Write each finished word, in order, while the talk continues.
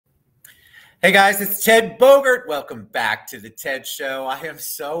Hey guys, it's Ted Bogert. Welcome back to the TED Show. I am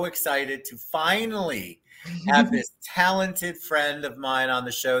so excited to finally have this talented friend of mine on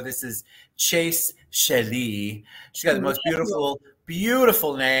the show. This is Shellee. She's got the most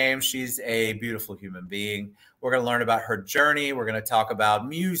beautiful name. She's a beautiful human being. We're going to learn about her journey. We're going to talk about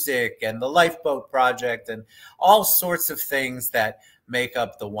music and the Lifeboat Project and all sorts of things that make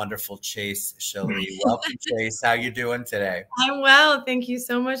up the wonderful Shellee. Welcome, Chase. How you doing today? I'm well. Thank you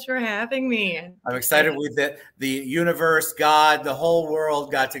so much for having me. I'm excited with the universe, God, the whole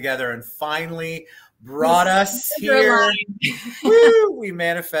world got together and finally brought us here. Woo, we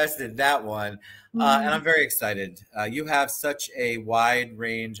manifested that one. And I'm very excited. You have such a wide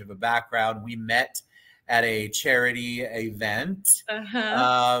range of a background. We met at a charity event.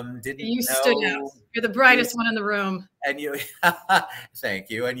 You stood out. You're the brightest one in the room. And you, thank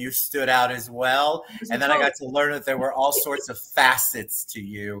you. And you stood out as well. And then I got to learn that there were all sorts of facets to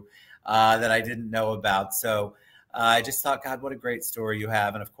you that I didn't know about. So I just thought, God, what a great story you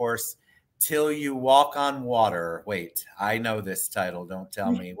have. And of course, Till You Walk on Water. Wait, I know this title. Don't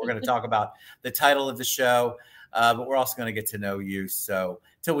tell me. We're going to talk about the title of the show, but we're also going to get to know you. So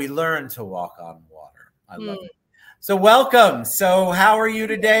Till We Learn to Walk on Water. I love it. So welcome. So how are you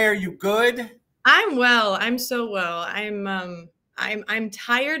today? Are you good? I'm well. I'm so well. I'm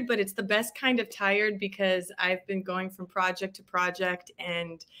tired, but it's the best kind of tired because I've been going from project to project,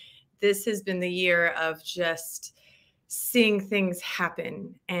 and this has been the year of just seeing things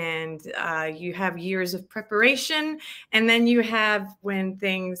happen. And you have years of preparation, and then you have when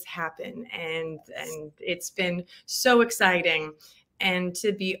things happen, and it's been so exciting. And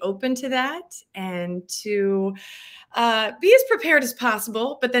to be open to that and to be as prepared as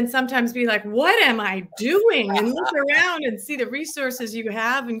possible, but then sometimes be like, what am I doing? And look around and see the resources you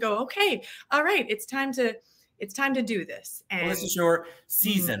have and go, okay, all right, it's time to do this. And this is your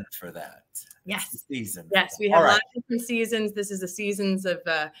season for that. Yes. Season. Yes. We have lots of different seasons. This is the seasons of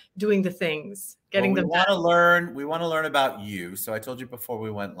doing the things, getting them done. We want to learn about you. So I told you before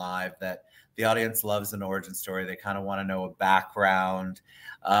we went live that the audience loves an origin story. They kind of want to know a background.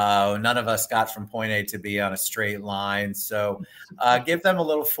 None of us got from point A to B on a straight line. So give them a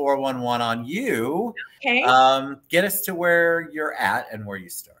little 411 on you. Okay. Get us to where you're at and where you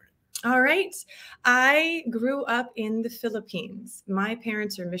started. All right. I grew up in the Philippines. My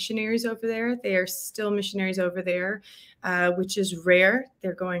parents are missionaries over there. They are still missionaries over there, which is rare.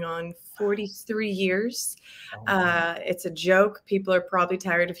 They're going on 43 years. It's a joke. People are probably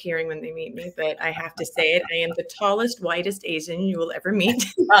tired of hearing when they meet me, but I have to say it. I am the tallest, whitest Asian you will ever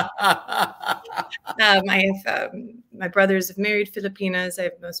meet. My brothers have married Filipinas. I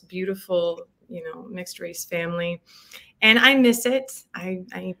have the most beautiful, mixed race family. And I miss it.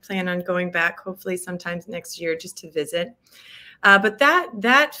 I plan on going back, hopefully sometimes next year, just to visit. But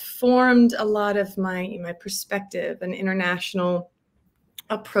that formed a lot of my perspective, an international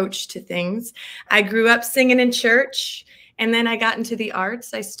approach to things. I grew up singing in church, and then I got into the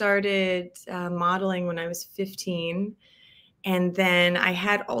arts. I started modeling when I was 15. And then I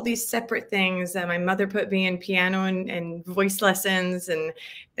had all these separate things. My mother put me in piano and voice lessons. And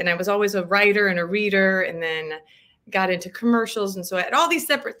then I was always a writer and a reader, and then got into commercials. And so I had all these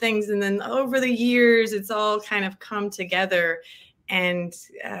separate things. And then over the years, it's all kind of come together, and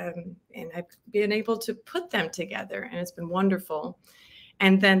I've been able to put them together, and it's been wonderful.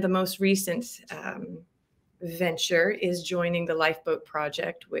 And then the most recent venture is joining the Lifeboat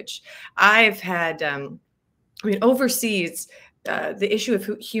Project, which I've had, overseas, the issue of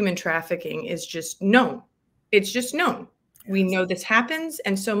human trafficking is just known. It's just known. We know this happens,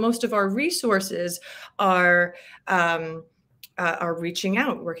 and so most of our resources are reaching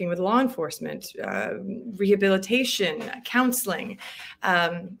out, working with law enforcement, rehabilitation, counseling.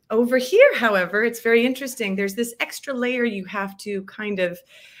 Over here, however, it's very interesting. There's this extra layer you have to kind of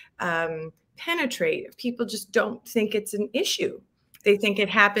penetrate. People just don't think it's an issue. They think it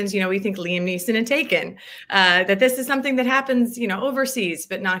happens, we think Liam Neeson and Taken, that this is something that happens, overseas,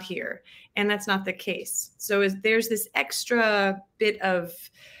 but not here. And that's not the case. So there's this extra bit of,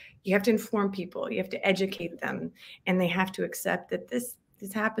 you have to inform people, you have to educate them, and they have to accept that this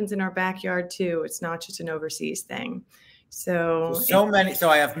happens in our backyard too. It's not just an overseas thing. So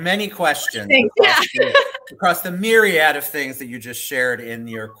I have many questions across the myriad of things that you just shared in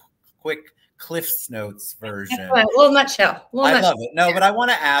your quick Cliff's Notes version. A little nutshell. I love it. No, but I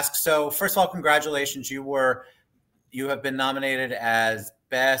want to ask. So first of all, congratulations. You have been nominated as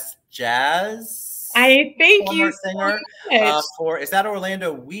Best Jazz. I thank you singer is that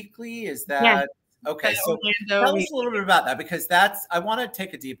Orlando Weekly? Is that okay? So tell us a little bit about that, because I want to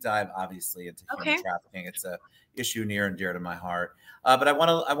take a deep dive, obviously, into human trafficking. It's a issue near and dear to my heart. But I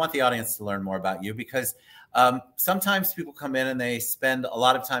want the audience to learn more about you, because sometimes people come in and they spend a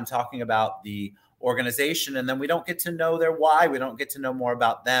lot of time talking about the organization, and then we don't get to know their why. We don't get to know more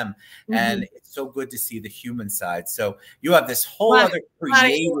about them. And it's so good to see the human side. So you have this whole other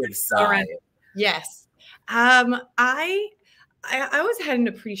creative side. Yes. I always had an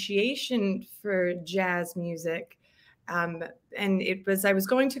appreciation for jazz music. And I was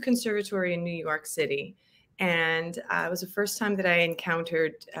going to conservatory in New York City. And it was the first time that I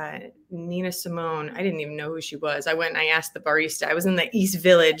encountered Nina Simone. I didn't even know who she was. I went and I asked the barista. I was in the East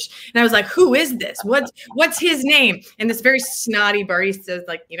Village, and I was like, "Who is this? What's his name?" And this very snotty barista is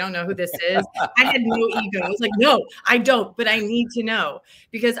like, "You don't know who this is?" I had no ego. I was like, "No, I don't, but I need to know,"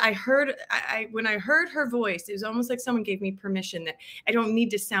 because when I heard her voice, it was almost like someone gave me permission that I don't need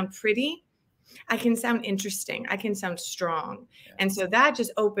to sound pretty. I can sound interesting. I can sound strong. Yes. And so that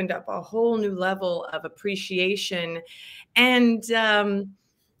just opened up a whole new level of appreciation and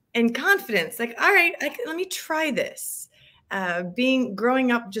confidence. Like, all right, let me try this.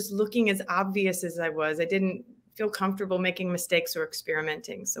 Growing up, just looking as obvious as I was, I didn't feel comfortable making mistakes or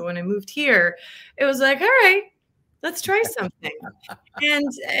experimenting. So when I moved here, it was like, all right, let's try something.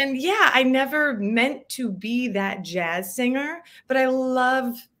 and yeah, I never meant to be that jazz singer, but I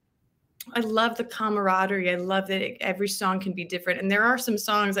love the camaraderie. I love that every song can be different. And there are some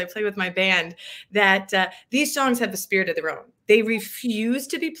songs I play with my band that these songs have a spirit of their own. They refuse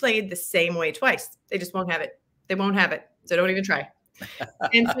to be played the same way twice. They just won't have it. They won't have it. So don't even try.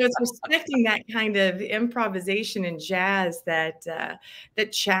 And so it's respecting that kind of improvisation in jazz that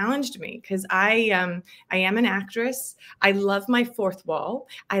challenged me, because I am an actress. I love my fourth wall.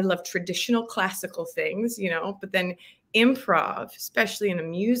 I love traditional classical things, but then improv, especially in a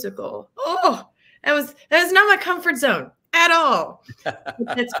musical, that was not my comfort zone at all. But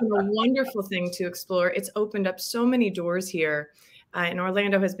that's been a wonderful thing to explore. It's opened up so many doors here, and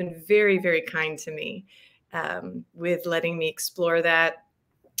Orlando has been very, very kind to me with letting me explore that.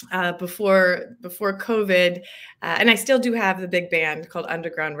 Before COVID, and I still do have the big band called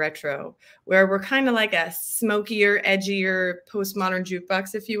Underground Retro, where we're kind of like a smokier, edgier postmodern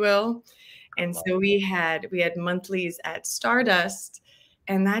jukebox, if you will. And so we had monthlies at Stardust,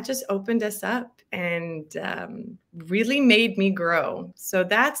 and that just opened us up and really made me grow. So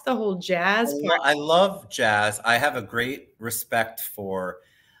that's the whole jazz part. I love jazz. I have a great respect for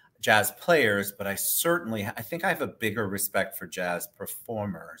jazz players, but I think I have a bigger respect for jazz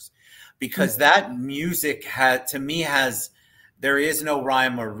performers, because that music there is no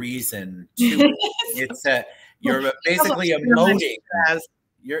rhyme or reason to it. It's you're basically emoting.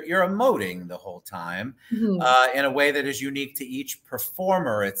 You're emoting the whole time in a way that is unique to each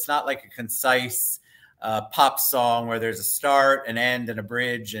performer. It's not like a concise pop song where there's a start, an end, and a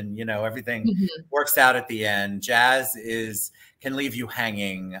bridge, and everything works out at the end. Jazz can leave you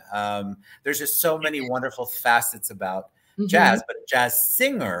hanging. There's just so many wonderful facets about jazz, but a jazz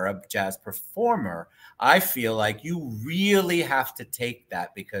singer, a jazz performer, I feel like you really have to take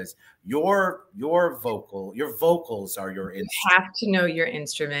that, because your vocals are your instrument. You have to know your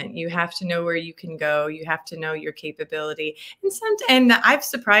instrument. You have to know where you can go. You have to know your capability. And I've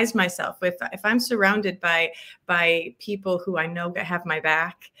surprised myself if I'm surrounded by people who I know have my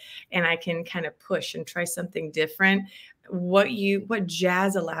back, and I can kind of push and try something different. What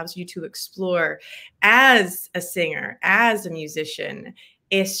jazz allows you to explore as a singer, as a musician,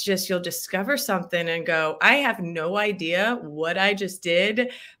 it's just, you'll discover something and go, I have no idea what I just did,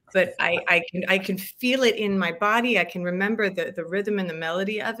 but I can feel it in my body. I can remember the rhythm and the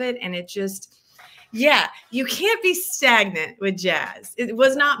melody of it. And it just, yeah, you can't be stagnant with jazz. It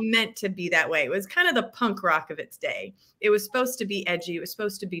was not meant to be that way. It was kind of the punk rock of its day. It was supposed to be edgy. It was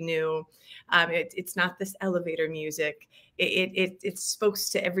supposed to be new. It's not this elevator music. It's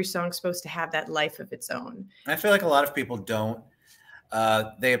supposed to, every song's supposed to have that life of its own. I feel like a lot of people don't,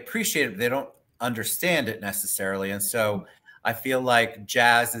 they appreciate it, but they don't understand it necessarily. And so I feel like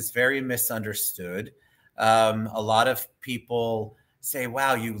jazz is very misunderstood. A lot of people say,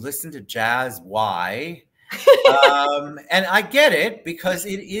 wow, you listen to jazz, why? And I get it, because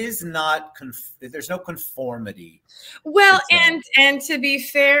it is not, there's no conformity. Well, and to be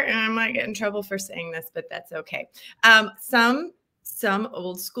fair, and I might get in trouble for saying this, but that's okay. Some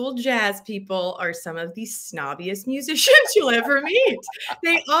old school jazz people are some of the snobbiest musicians you'll ever meet.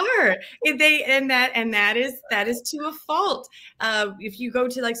 They are. And that is to a fault. If you go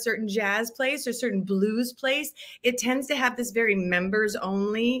to like certain jazz place or certain blues place, it tends to have this very members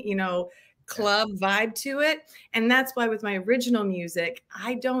only, club vibe to it. And that's why with my original music,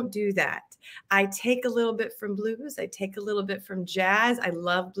 I don't do that. I take a little bit from blues. I take a little bit from jazz. I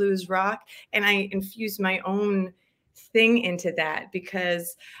love blues rock, and I infuse my own thing into that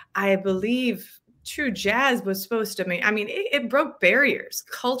because I believe true jazz was supposed to mean, I mean, it broke barriers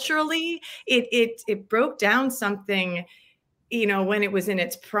culturally. It broke down something, you know, when it was in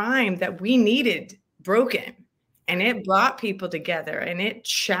its prime that we needed broken, and it brought people together and it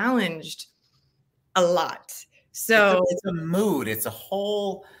challenged a lot. So It's a mood. It's a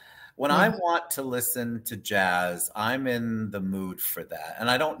whole, when I want to listen to jazz, I'm in the mood for that. And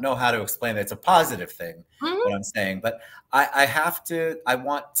I don't know how to explain it. It's a positive thing, what I'm saying, but I have to, I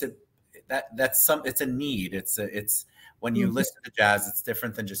want to, it's a need. It's when you listen to jazz, it's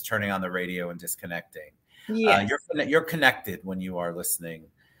different than just turning on the radio and disconnecting. yeah, You're connected when you are listening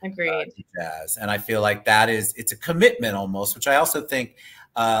agreed. to jazz. And I feel like it's a commitment almost, which I also think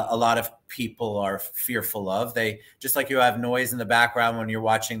a lot of people are fearful of. They, just like you have noise in the background when you're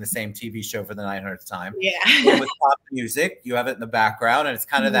watching the same TV show for the 900th time. Yeah. With pop music, you have it in the background and it's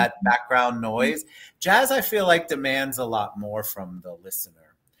kind of that background noise. Jazz, I feel like, demands a lot more from the listener.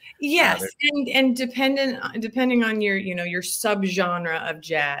 Yes, and depending on your, you know, your subgenre of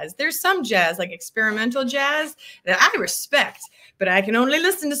jazz. There's some jazz, like experimental jazz, that I respect, but I can only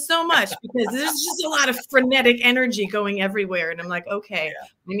listen to so much because there's just a lot of frenetic energy going everywhere, and I'm like, okay,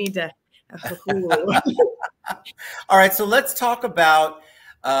 I need to. All right, so let's talk about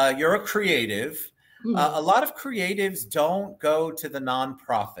you're a creative. A lot of creatives don't go to the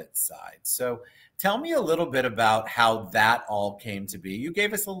nonprofit side. So tell me a little bit about how that all came to be. You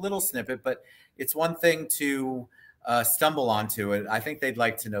gave us a little snippet, but it's one thing to stumble onto it. I think they'd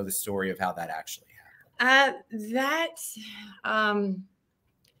like to know the story of how that actually happened.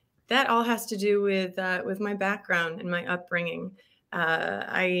 That all has to do with my background and my upbringing.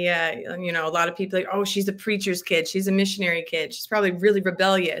 You know, a lot of people are like, oh, she's a preacher's kid. She's a missionary kid. She's probably really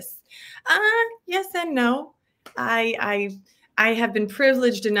rebellious. Yes and no. I have been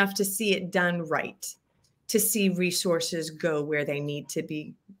privileged enough to see it done right, to see resources go where they need to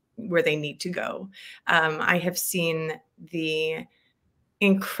be, where they need to go. I have seen the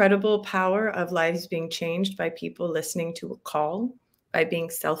incredible power of lives being changed by people listening to a call, by being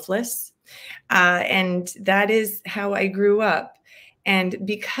selfless. And that is how I grew up. And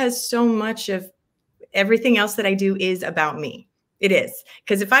because so much of everything else that I do is about me. It is.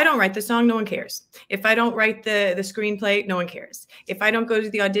 Because if I don't write the song, no one cares. If I don't write the screenplay, no one cares. If I don't go to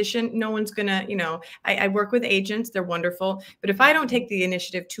the audition, no one's gonna, you know, I work with agents, they're wonderful. But if I don't take the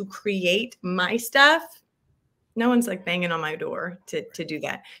initiative to create my stuff, no one's like banging on my door to do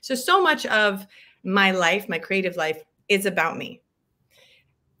that. So much of my life, my creative life, is about me.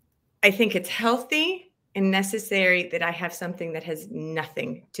 I think it's healthy and necessary that I have something that has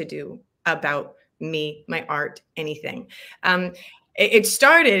nothing to do about me, my art, anything. It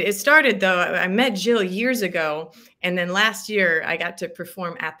started though. I met Jill years ago, and then last year I got to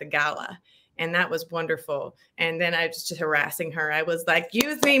perform at the gala, and that was wonderful. And then I was just harassing her. I was like,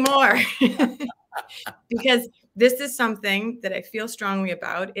 use me more. Because this is something that I feel strongly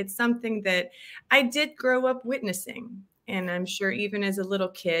about. It's something that I did grow up witnessing. And I'm sure even as a little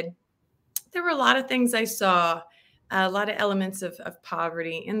kid, there were a lot of things I saw, a lot of elements of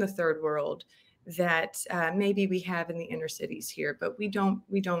poverty in the third world that maybe we have in the inner cities here, but we don't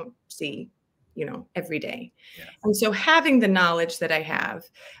see, you know, every day. Yes. And so having the knowledge that I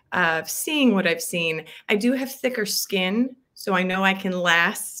have, seeing what I've seen, I do have thicker skin, so I know I can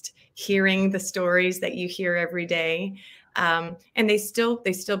last hearing the stories that you hear every day. And they still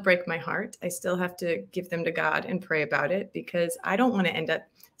break my heart. I still have to give them to God and pray about it, because I don't want to end up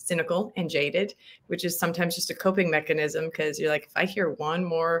cynical and jaded, which is sometimes just a coping mechanism, because you're like, if I hear one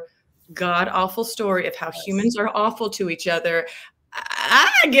more god awful story of how humans are awful to each other, I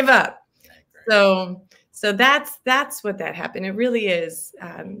give up. So that's what that happened. It really is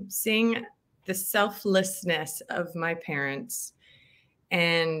seeing the selflessness of my parents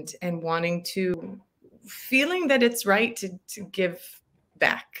and wanting to, feeling that it's right to give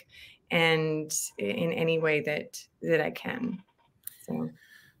back, and in any way that I can. So.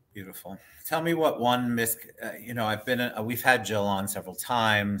 Beautiful. Tell me what one you know, we've had Jill on several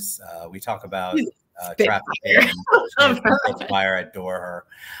times. We talk about trafficking. I adore her.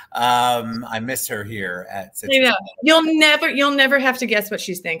 I miss her here at Citrus. You'll never have to guess what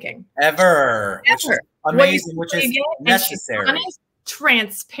she's thinking. Ever. Which is amazing, which is necessary. Honest,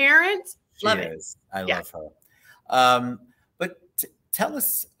 transparent. Love it. I love her. But tell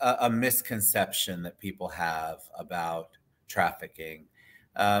us a misconception that people have about trafficking.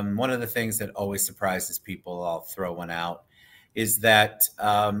 One of the things that always surprises people, I'll throw one out, is that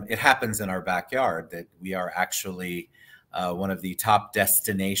it happens in our backyard, that we are actually one of the top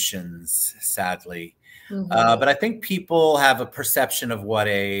destinations, sadly. But I think people have a perception of what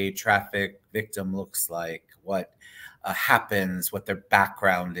a traffic victim looks like, what happens, what their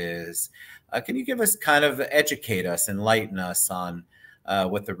background is. Can you give us kind of educate us, enlighten us on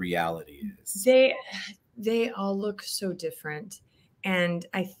what the reality is? They all look so different. And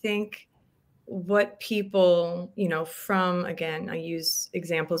I think what people, you know, from, again, I use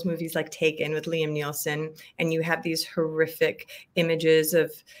examples, movies like Taken with Liam Neeson, and you have these horrific images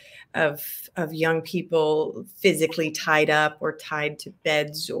of young people physically tied up or tied to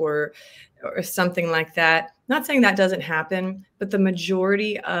beds or something like that. Not saying that doesn't happen, but the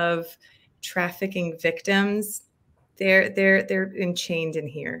majority of trafficking victims, they're enchained in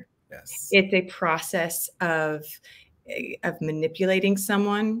here. Yes. It's a process of manipulating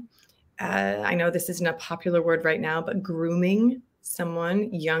someone. I know this isn't a popular word right now, but grooming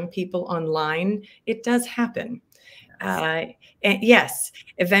someone, young people online, it does happen. And yes,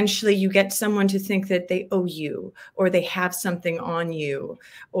 eventually you get someone to think that they owe you, or they have something on you,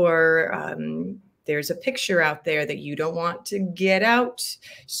 or there's a picture out there that you don't want to get out,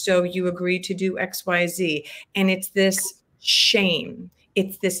 so you agree to do X, Y, Z. And it's this shame.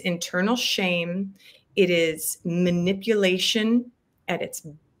 It's this internal shame. It is manipulation at its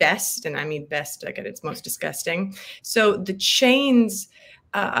best, and I mean best, like at its most disgusting. So the chains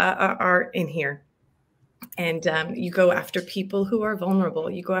are in here. And you go after people who are vulnerable.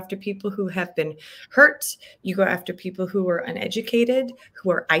 You go after people who have been hurt. You go after people who are uneducated,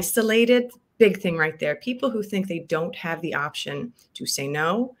 who are isolated. Big thing right there. People who think they don't have the option to say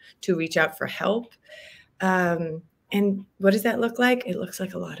no, to reach out for help. And what does that look like? It looks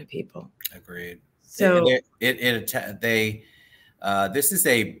like a lot of people. Agreed. So this is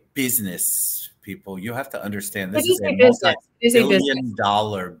a business, people. You have to understand this is a business. It is a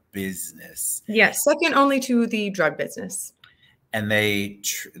multi-billion-dollar business. Yes, second only to the drug business. And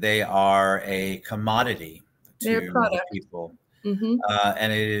they are a commodity to people.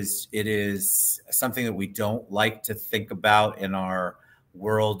 And it is something that we don't like to think about in our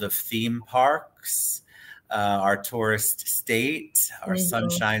world of theme parks, our tourist state, our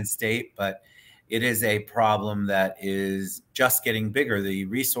sunshine state, but it is a problem that is just getting bigger. The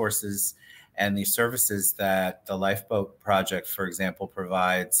resources and the services that the Lifeboat Project, for example,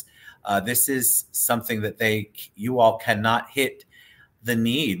 provides, this is something that you all cannot hit the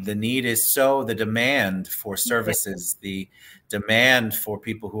need. The need is the demand for services, the demand for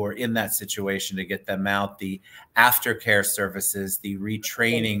people who are in that situation to get them out, the aftercare services, the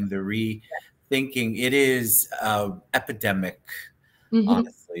retraining, the rethinking. It is epidemic.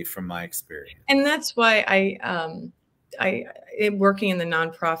 Honestly, from my experience. And that's why I working in the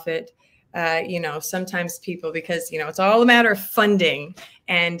nonprofit, you know, sometimes people, because, you know, it's all a matter of funding.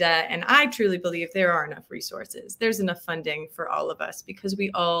 And I truly believe there are enough resources. There's enough funding for all of us because we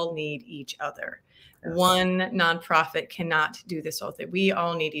all need each other. Yes. One nonprofit cannot do this whole thing. We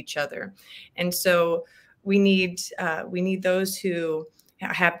all need each other. And so we need those who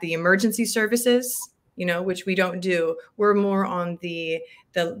have the emergency services, you know, which we don't do. We're more on the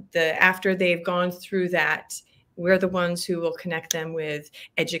after they've gone through that, we're the ones who will connect them with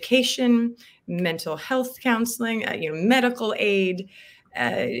education, mental health counseling, you know, medical aid.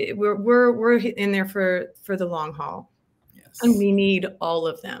 We're in there for the long haul. Yes. And we need all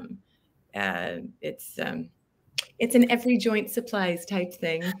of them. It's an every joint supplies type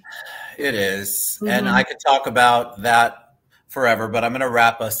thing. It is. And I could talk about that forever, but I'm going to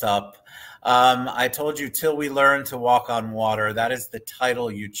wrap us up. I told you Till We Learn to Walk on Water. That is the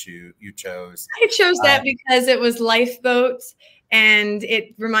title you chose. I chose that because it was Lifeboat, and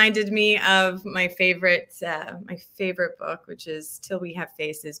it reminded me of my favorite book, which is Till We Have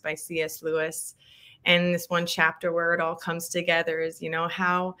Faces by C.S. Lewis. And this one chapter where it all comes together is, you know,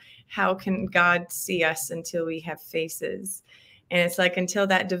 how can God see us until we have faces? And it's like, until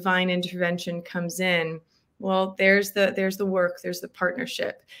that divine intervention comes in, well, there's the work, there's the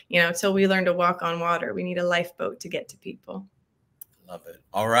partnership, you know, until we learn to walk on water. We need a lifeboat to get to people. Love it.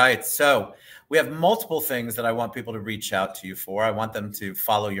 All right. So we have multiple things that I want people to reach out to you for. I want them to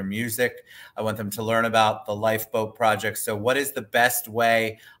follow your music. I want them to learn about the Lifeboat Project. So what is the best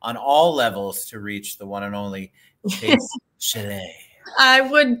way on all levels to reach the one and only Shellee? I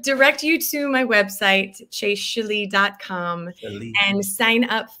would direct you to my website, chaseshellee.com, and sign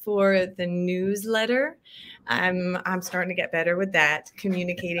up for the newsletter. I'm starting to get better with that,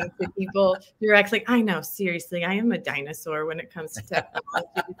 communicating to people directly. I know, seriously, I am a dinosaur when it comes to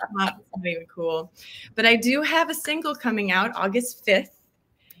technology. It's not even cool. But I do have a single coming out August 5th.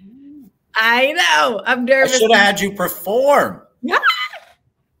 I know. I'm I nervous. should have had you perform.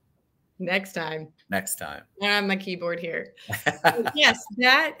 Next time. Next time. I have my keyboard here. Yes,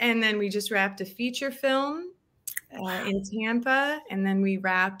 that. And then we just wrapped a feature film in Tampa. And then we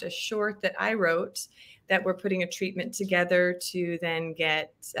wrapped a short that I wrote that we're putting a treatment together to then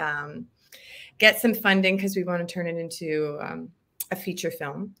get some funding because we want to turn it into a feature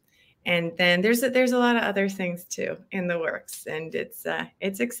film. And then there's a lot of other things too in the works, and it's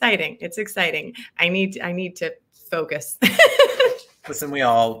exciting. It's exciting. I need to focus. Listen, we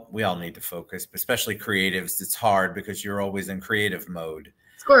all need to focus, especially creatives. It's hard because you're always in creative mode.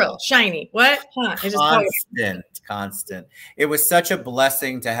 Squirrel, shiny. What? Huh? Constant. It was such a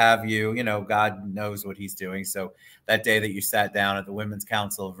blessing to have you. You know, God knows what He's doing. So that day that you sat down at the Women's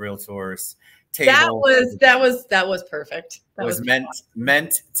Council of Realtors table, that was perfect. That was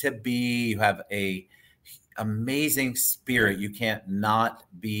meant to be. You have a amazing spirit. You can't not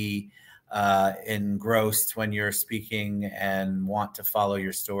be engrossed when you're speaking and want to follow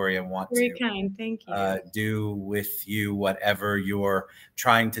your story and want Very kind. Thank you. Do with you whatever you're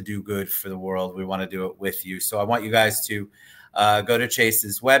trying to do good for the world. We want to do it with you. So I want you guys to go to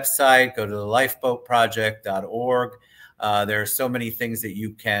Chase's website, go to the lifeboatproject.org. There are so many things that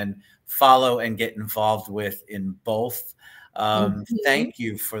you can follow and get involved with in both. Thank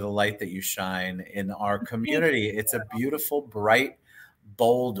you for the light that you shine in our community. It's a beautiful, bright,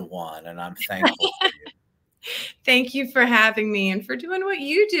 bold one, and I'm thankful for you. Thank you for having me and for doing what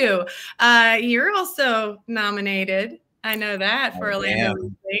you do. You're also nominated. I know that for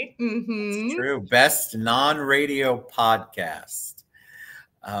Orlando. It's true. Best non-radio podcast.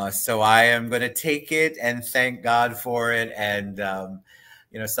 So I am going to take it and thank God for it. And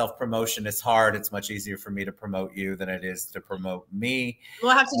you know, self-promotion is hard. It's much easier for me to promote you than it is to promote me.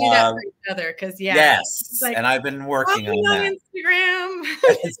 We'll have to do that for each other because, yeah. Yes, like, and I've been working on that. Instagram.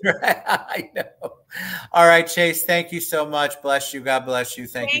 That's right. I know. All right, Chase, thank you so much. Bless you. God bless you.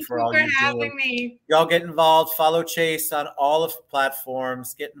 Thank you for all you do. Having me. Y'all get involved. Follow Chase on all of the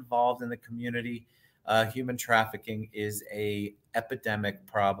platforms. Get involved in the community. Human trafficking is a epidemic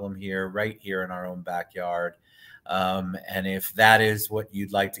problem here, right here in our own backyard. And if that is what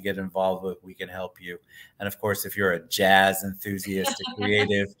you'd like to get involved with, we can help you. And of course, if you're a jazz enthusiast, a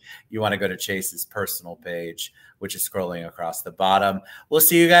creative, you want to go to Chase's personal page, which is scrolling across the bottom. We'll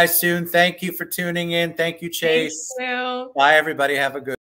see you guys soon. Thank you for tuning in. Thank you, Chase. Thank you. Bye, everybody. Have a good